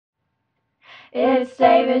It's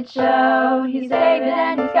David Show. He's David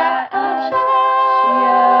and he's got a show.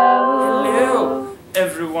 Hello,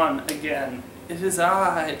 everyone, again. It is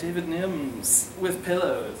I, David Nims, with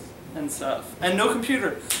pillows and stuff. And no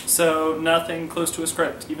computer, so nothing close to a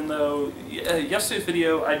script, even though yesterday's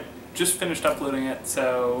video, I just finished uploading it,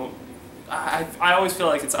 so I always feel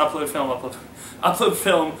like it's upload,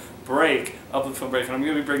 film, break, and I'm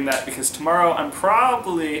going to be bringing that because tomorrow I'm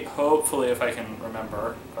probably, hopefully if I can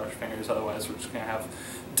remember, cross your fingers, otherwise we're just going to have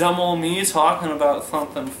dumb old me talking about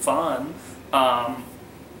something fun, and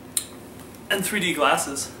 3D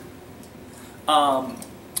glasses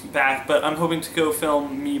back, but I'm hoping to go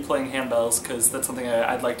film me playing handbells because that's something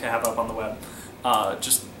I'd like to have up on the web,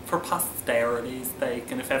 just for posterity's sake,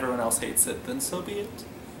 and if everyone else hates it, then so be it.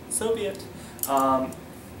 So be it.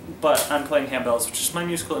 But I'm playing handbells, which is my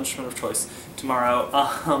musical instrument of choice, tomorrow.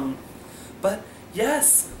 But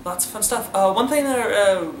yes, lots of fun stuff. One thing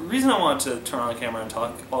reason I wanted to turn on the camera and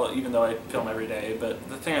talk, well, even though I film every day, but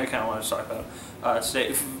the thing I kind of wanted to talk about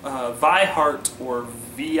today, vihart or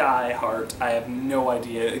vihart, I have no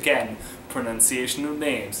idea. Again, pronunciation of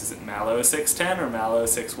names. Is it Mallow 610 or Mallow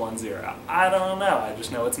 610? I don't know. I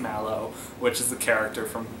just know it's Mallow, which is the character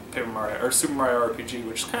from Paper Mario, or Super Mario RPG,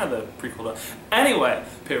 which is kind of the prequel to... Anyway,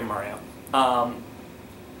 Paper Mario.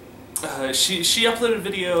 She uploaded a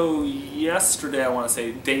video yesterday, I want to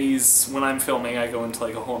say, days when I'm filming, I go into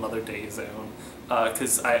like a whole nother day zone.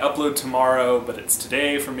 Because I upload tomorrow, but it's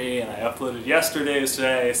today for me, and I uploaded yesterday is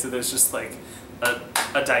today, so there's just like a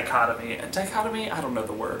dichotomy. A dichotomy? I don't know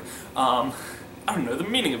the word. I don't know the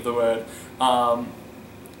meaning of the word.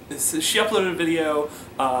 She uploaded a video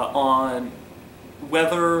on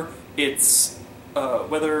whether it's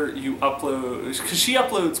whether you upload, because she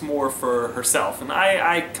uploads more for herself, and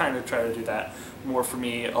I kind of try to do that more for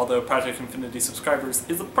me, although Project Infinity subscribers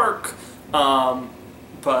is a perk,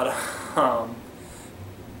 but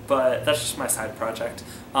that's just my side project.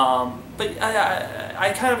 But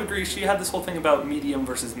I kind of agree. She had this whole thing about medium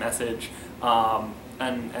versus message,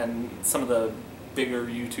 and some of the bigger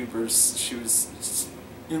YouTubers she was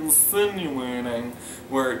insinuating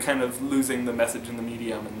were kind of losing the message in the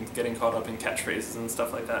medium and getting caught up in catchphrases and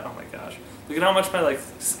stuff like that. Oh my gosh. Look at how much my like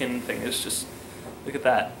skin thing is just, look at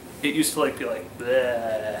that. It used to like be like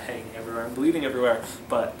bleh, hanging everywhere and bleeding everywhere,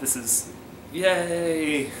 but this is,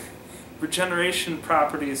 yay! Regeneration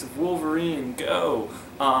properties of Wolverine, go!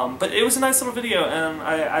 But it was a nice little video, and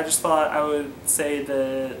I just thought I would say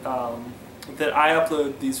that that I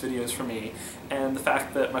upload these videos for me, and the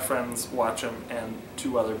fact that my friends watch them and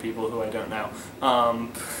 2 other people who I don't know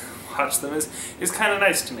watch them is kind of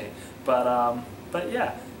nice to me. But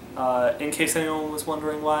yeah, in case anyone was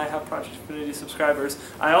wondering why I have Project Infinity subscribers,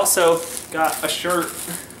 I also got a shirt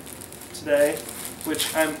today,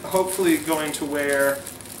 which I'm hopefully going to wear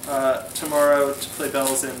tomorrow to play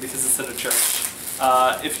bells in because it's at a church.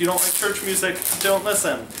 If you don't like church music, don't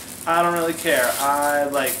listen. I don't really care. I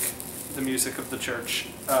like the music of the church,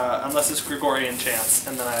 unless it's Gregorian chants,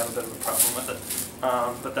 and then I have a bit of a problem with it.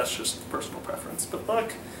 But that's just personal preference. But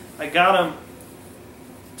look, I got them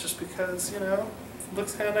just because, you know, it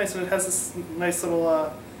looks kind of nice, and it has this nice little,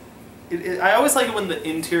 I always like it when the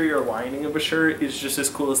interior lining of a shirt is just as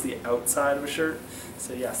cool as the outside of a shirt.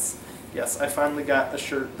 So yes, I finally got a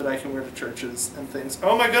shirt that I can wear to churches and things.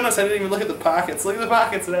 Oh my goodness, I didn't even look at the pockets. Look at the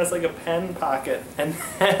pockets, it has like a pen pocket, and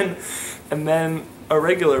then a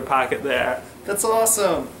regular pocket there. That's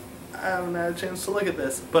awesome. I haven't had a chance to look at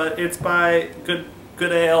this, but it's by Good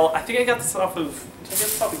Ale. I think I got this off of,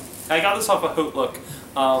 I got this off of Hootlook,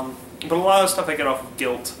 but a lot of stuff I get off of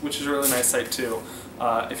Guilt, which is a really nice site too.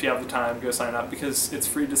 If you have the time, go sign up, because it's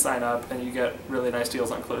free to sign up and you get really nice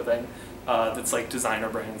deals on clothing that's like designer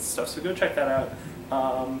brands and stuff, so go check that out.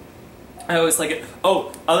 I always like it.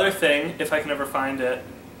 Oh, other thing, if I can ever find it,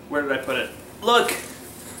 where did I put it? Look!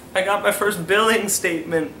 I got my first billing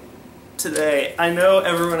statement today. I know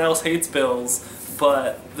everyone else hates bills,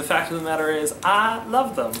 but the fact of the matter is, I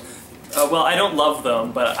love them. Well, I don't love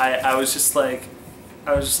them, but I was just like,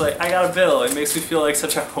 I got a bill. It makes me feel like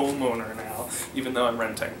such a homeowner now, even though I'm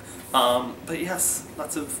renting. But yes,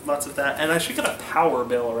 lots of that. And I should get a power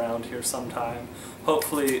bill around here sometime.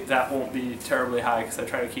 Hopefully that won't be terribly high, because I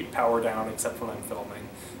try to keep power down except when I'm filming.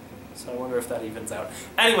 So I wonder if that evens out.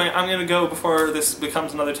 Anyway, I'm going to go before this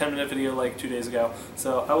becomes another 10-minute video like 2 days ago.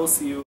 So I will see you.